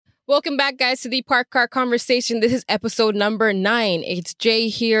Welcome back, guys, to the Park Car Conversation. This is episode number 9. It's Jay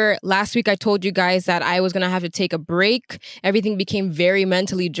here. Last week, I told you guys that I was going to have to take a break. Everything became very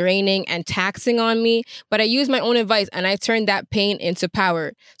mentally draining and taxing on me, but I used my own advice and I turned that pain into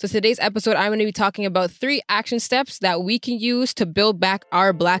power. So today's episode, I'm going to be talking about 3 action steps that we can use to build back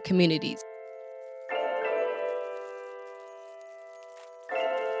our Black communities.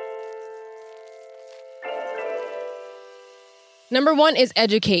 Number 1 is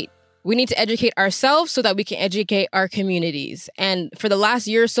educate. We need to educate ourselves so that we can educate our communities. And for the last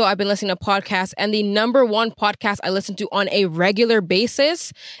year or so, I've been listening to podcasts. And the number 1 podcast I listen to on a regular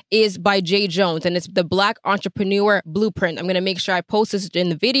basis is by Jay Jones. And it's the Black Entrepreneur Blueprint. I'm going to make sure I post this in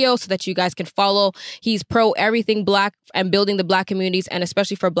the video so that you guys can follow. He's pro everything Black and building the Black communities, and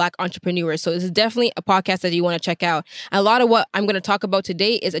especially for Black entrepreneurs. So this is definitely a podcast that you want to check out. A lot of what I'm going to talk about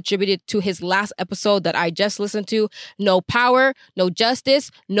today is attributed to his last episode that I just listened to. No power, no justice,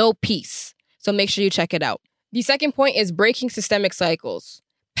 no peace. So make sure you check it out. The second point is breaking systemic cycles.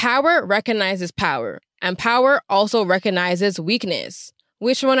 Power recognizes power, and power also recognizes weakness.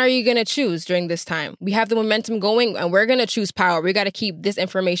 Which one are you going to choose during this time? We have the momentum going, and we're going to choose power. We got to keep this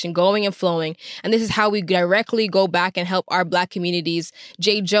information going and flowing. And this is how we directly go back and help our Black communities.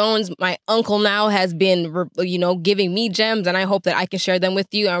 Jay Jones, my uncle now, has been, giving me gems, and I hope that I can share them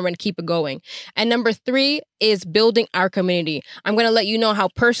with you, and I'm going to keep it going. And number 3 is building our community. I'm going to let you know how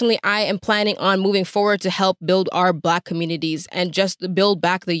personally I am planning on moving forward to help build our Black communities and just build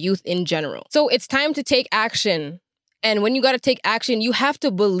back the youth in general. So it's time to take action. And when you got to take action, you have to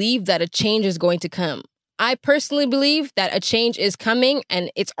believe that a change is going to come. I personally believe that a change is coming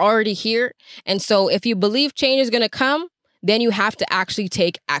and it's already here. And so if you believe change is going to come, then you have to actually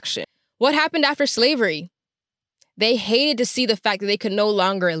take action. What happened after slavery? They hated to see the fact that they could no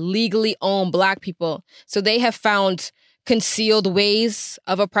longer legally own Black people. So they have found concealed ways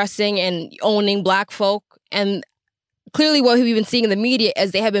of oppressing and owning Black folk. And clearly, what we've been seeing in the media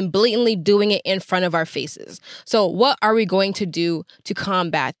is they have been blatantly doing it in front of our faces. So what are we going to do to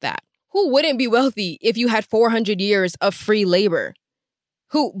combat that? Who wouldn't be wealthy if you had 400 years of free labor?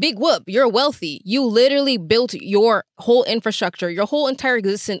 Big whoop, you're wealthy. You literally built your whole infrastructure, your whole entire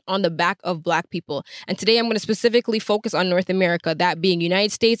existence on the back of Black people. And today I'm going to specifically focus on North America, that being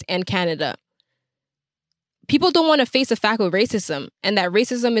United States and Canada. People don't want to face the fact of racism, and that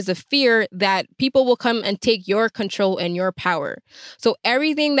racism is a fear that people will come and take your control and your power. So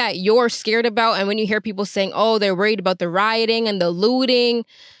everything that you're scared about, and when you hear people saying, oh, they're worried about the rioting and the looting,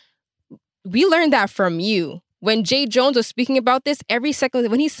 we learned that from you. When Jay Jones was speaking about this, every second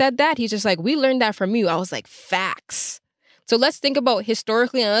when he said that, he's just like, we learned that from you. I was like, facts. So let's think about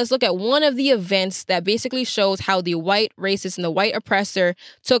historically, and let's look at one of the events that basically shows how the white racist and the white oppressor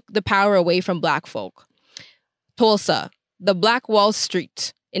took the power away from Black folk. Tulsa, the Black Wall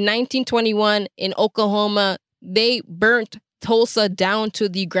Street. In 1921, in Oklahoma, they burnt Tulsa down to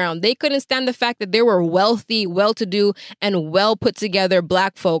the ground. They couldn't stand the fact that there were wealthy, well-to-do, and well-put-together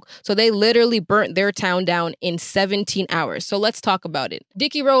Black folk. So they literally burnt their town down in 17 hours. So let's talk about it.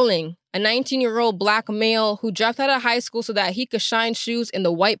 Dickie Rowling, a 19-year-old Black male who dropped out of high school so that he could shine shoes in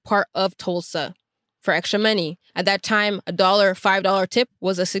the white part of Tulsa for extra money. At that time, $1, $5 tip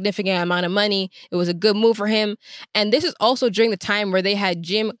was a significant amount of money. It was a good move for him. And this is also during the time where they had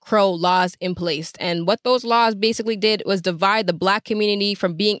Jim Crow laws in place. And what those laws basically did was divide the Black community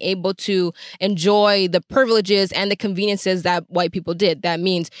from being able to enjoy the privileges and the conveniences that white people did. That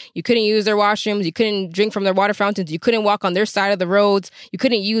means you couldn't use their washrooms, you couldn't drink from their water fountains, you couldn't walk on their side of the roads, you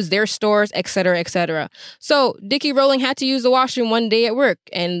couldn't use their stores, etc., etc. So Dickie Rowling had to use the washroom one day at work,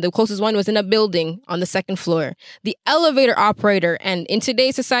 and the closest one was in a building on the 2nd floor. The elevator operator, and in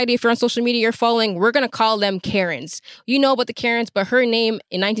today's society, if you're on social media, you're following, we're going to call them Karens. You know about the Karens, but her name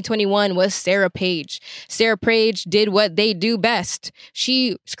in 1921 was Sarah Page. Sarah Page did what they do best.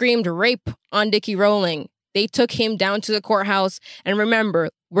 She screamed rape on Dickie Rowling. They took him down to the courthouse. And remember,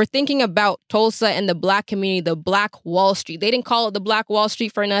 we're thinking about Tulsa and the Black community, the Black Wall Street. They didn't call it the Black Wall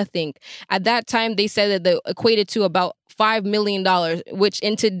Street for nothing. At that time, they said that they equated to about $5 million, which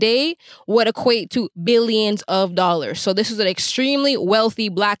in today would equate to billions of dollars. So this was an extremely wealthy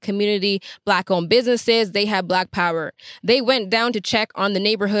Black community, Black-owned businesses. They had Black power. They went down to check on the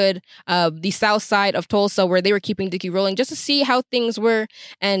neighborhood of the south side of Tulsa where they were keeping Dickie Rowling just to see how things were,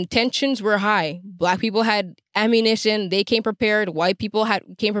 and tensions were high. Black people had ammunition. They came prepared. White people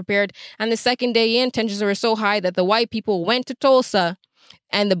came prepared. And the second day in, tensions were so high that the white people went to Tulsa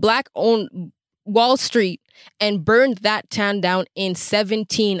and the Black-owned Wall Street and burned that town down in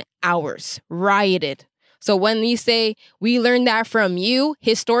 17 hours, rioted. So when we say we learned that from you,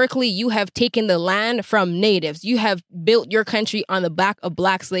 historically, you have taken the land from natives. You have built your country on the back of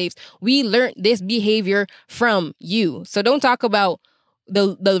black slaves. We learned this behavior from you. So don't talk about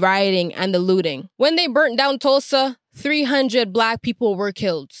the rioting and the looting. When they burnt down Tulsa, 300 black people were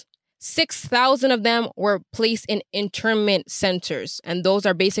killed. 6,000 of them were placed in internment centers. And those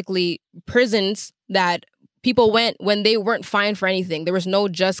are basically prisons that people went when they weren't fined for anything. There was no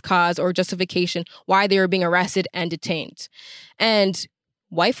just cause or justification why they were being arrested and detained. And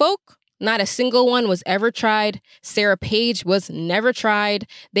white folk, not a single one was ever tried. Sarah Page was never tried.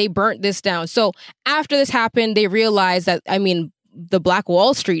 They burnt this down. So after this happened, they realized that, the Black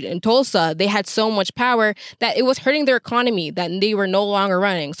Wall Street in Tulsa, they had so much power that it was hurting their economy, that they were no longer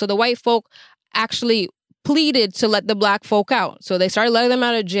running. So the white folk actually pleaded to let the black folk out. So they started letting them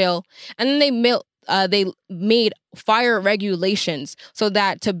out of jail, and then they made fire regulations so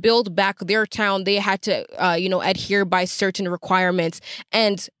that to build back their town, they had to, adhere by certain requirements.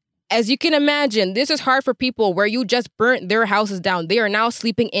 And as you can imagine, this is hard for people where you just burnt their houses down. They are now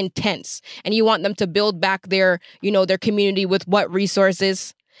sleeping in tents, and you want them to build back their community with what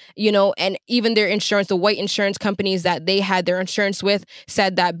resources, and even their insurance, the white insurance companies that they had their insurance with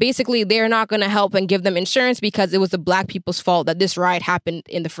said that basically they're not going to help and give them insurance because it was the black people's fault that this riot happened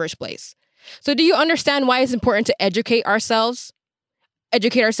in the first place. So do you understand why it's important to educate ourselves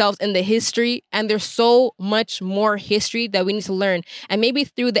in the history? And there's so much more history that we need to learn. And maybe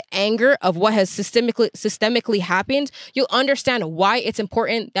through the anger of what has systemically happened, you'll understand why it's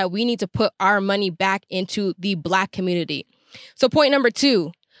important that we need to put our money back into the black community. So point number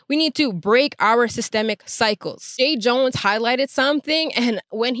 2, we need to break our systemic cycles. Jay Jones highlighted something, and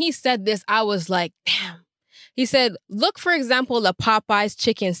when he said this, I was like, damn. He said, look, for example, the Popeyes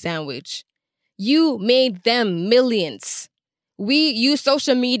chicken sandwich. You made them millions. We used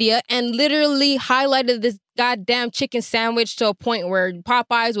social media and literally highlighted this goddamn chicken sandwich to a point where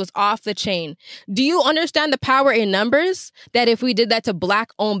Popeyes was off the chain. Do you understand the power in numbers? That if we did that to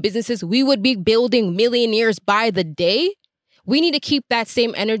black-owned businesses, we would be building millionaires by the day? We need to keep that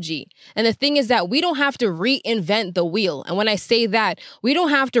same energy. And the thing is that we don't have to reinvent the wheel. And when I say that, we don't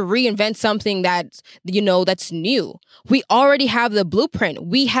have to reinvent something that's new. We already have the blueprint.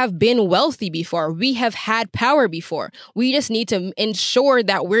 We have been wealthy before. We have had power before. We just need to ensure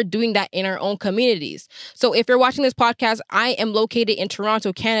that we're doing that in our own communities. So if you're watching this podcast, I am located in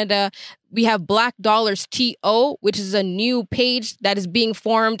Toronto, Canada. We have Black Dollars TO, which is a new page that is being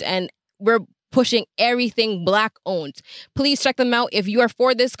formed, and we're pushing everything black owned. Please check them out. If you are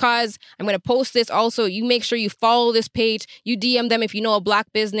for this cause, I'm going to post this also. You make sure you follow this page. You DM them if you know a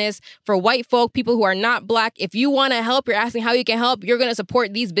black business. For white folk, people who are not black, if you want to help, you're asking how you can help, you're going to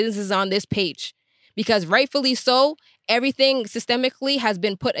support these businesses on this page. Because rightfully so, everything systemically has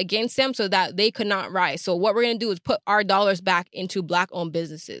been put against them so that they could not rise. So what we're going to do is put our dollars back into black-owned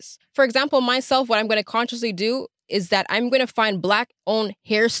businesses. For example, myself, what I'm going to consciously do is that I'm going to find black-owned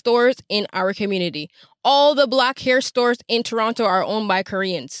hair stores in our community. All the black hair stores in Toronto are owned by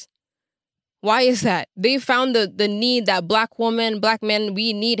Koreans. Why is that? They found the need that black women, black men,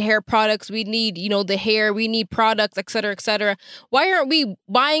 we need hair products. We need, the hair. We need products, et cetera, et cetera. Why aren't we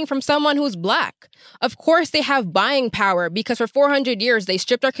buying from someone who's black? Of course, they have buying power because for 400 years, they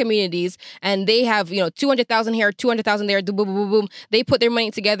stripped our communities and they have, 200,000 here, 200,000 there, boom, boom, boom, boom. They put their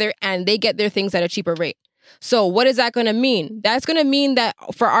money together and they get their things at a cheaper rate. So what is that going to mean? That's going to mean that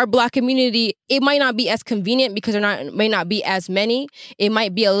for our black community, it might not be as convenient because there may not be as many. It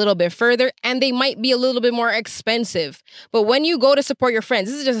might be a little bit further and they might be a little bit more expensive. But when you go to support your friends,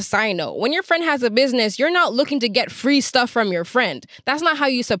 this is just a side note. When your friend has a business, you're not looking to get free stuff from your friend. That's not how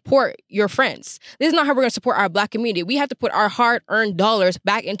you support your friends. This is not how we're going to support our black community. We have to put our hard-earned dollars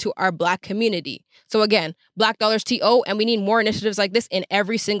back into our black community. So again, Black Dollars TO, and we need more initiatives like this in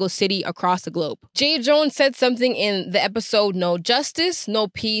every single city across the globe. Jay Jones said something in the episode, No Justice, No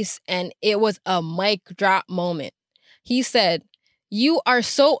Peace, and it was a mic drop moment. He said, you are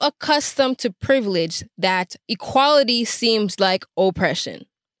so accustomed to privilege that equality seems like oppression.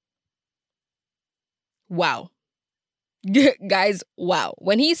 Wow. Guys, wow.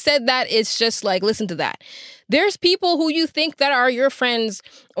 When he said that, it's just like, listen to that. There's people who you think that are your friends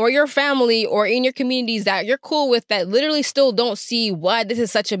or your family or in your communities that you're cool with that literally still don't see why this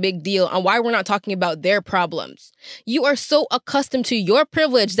is such a big deal and why we're not talking about their problems. You are so accustomed to your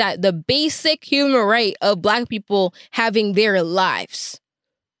privilege that the basic human right of black people having their lives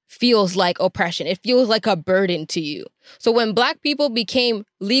feels like oppression. It feels like a burden to you. So when black people became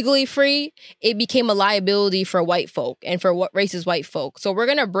legally free, it became a liability for white folk and for what racist white folk. So we're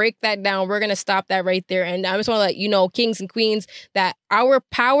going to break that down. We're going to stop that right there. And I just want to let you know, kings and queens, that our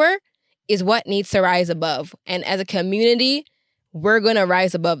power is what needs to rise above. And as a community, we're going to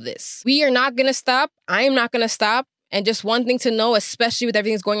rise above this. We are not going to stop. I am not going to stop. And just one thing to know, especially with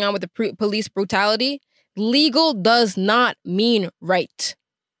everything that's going on with the police brutality, legal does not mean right.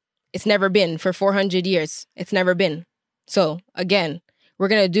 It's never been for 400 years. It's never been. So again, we're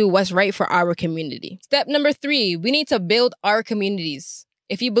going to do what's right for our community. Step number 3, we need to build our communities.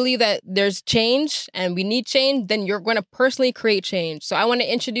 If you believe that there's change and we need change, then you're going to personally create change. So I want to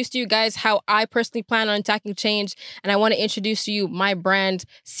introduce to you guys how I personally plan on attacking change. And I want to introduce to you my brand,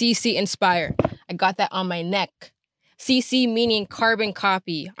 CC Inspire. I got that on my neck. CC meaning carbon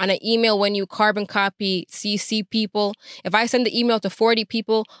copy. On an email, when you carbon copy CC people, if I send the email to 40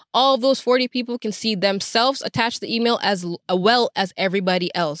 people, all of those 40 people can see themselves attach the email as well as everybody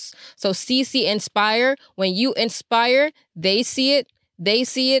else. So CC Inspire, when you inspire, they see it. They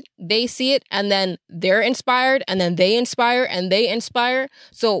see it, they see it, and then they're inspired, and then they inspire, and they inspire.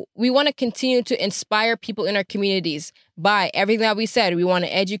 So we want to continue to inspire people in our communities by everything that we said. We want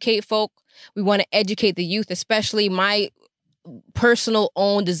to educate folk. We want to educate the youth, especially my personal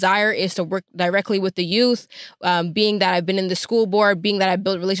own desire is to work directly with the youth, being that I've been in the school board, being that I've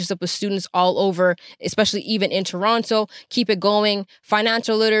built relationships with students all over, especially even in Toronto. Keep it going.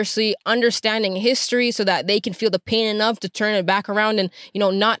 Financial literacy, understanding history so that they can feel the pain enough to turn it back around and,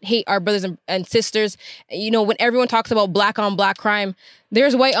 not hate our brothers and sisters. When everyone talks about black on black crime,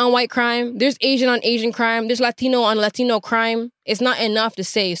 there's white on white crime, there's Asian on Asian crime, there's Latino on Latino crime. It's not enough to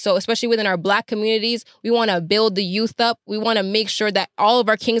say. So especially within our black communities, we want to build the youth up. We want to make sure that all of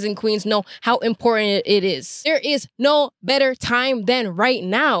our kings and queens know how important it is. There is no better time than right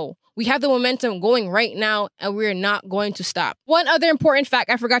now. We have the momentum going right now, and we're not going to stop. One other important fact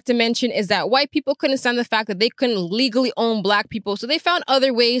I forgot to mention is that white people couldn't stand the fact that they couldn't legally own black people, so they found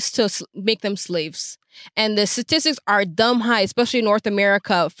other ways to make them slaves. And the statistics are dumb high, especially in North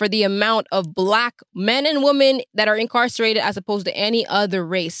America, for the amount of black men and women that are incarcerated as opposed to any other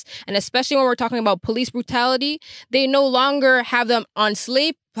race. And especially when we're talking about police brutality, they no longer have them on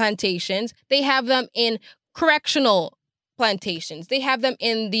slave plantations. They have them in correctional plantations. They have them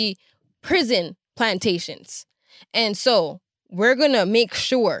in the prison plantations. And so we're going to make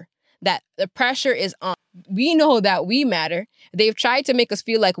sure that the pressure is on. We know that we matter. They've tried to make us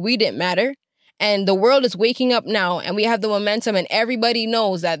feel like we didn't matter. And the world is waking up now, and we have the momentum, and everybody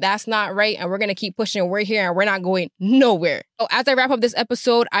knows that that's not right, and we're going to keep pushing. We're here, and we're not going nowhere. So as I wrap up this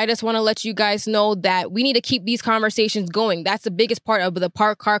episode, I just want to let you guys know that we need to keep these conversations going. That's the biggest part of the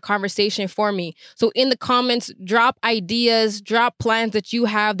park car conversation for me. So in the comments, drop ideas, drop plans that you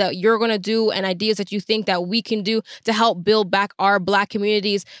have that you're going to do, and ideas that you think that we can do to help build back our black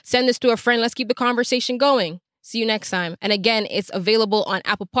communities. Send this to a friend. Let's keep the conversation going. See you next time. And again, it's available on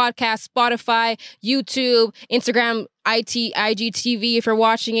Apple Podcasts, Spotify, YouTube, Instagram, IGTV if you're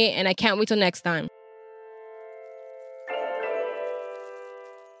watching it. And I can't wait till next time.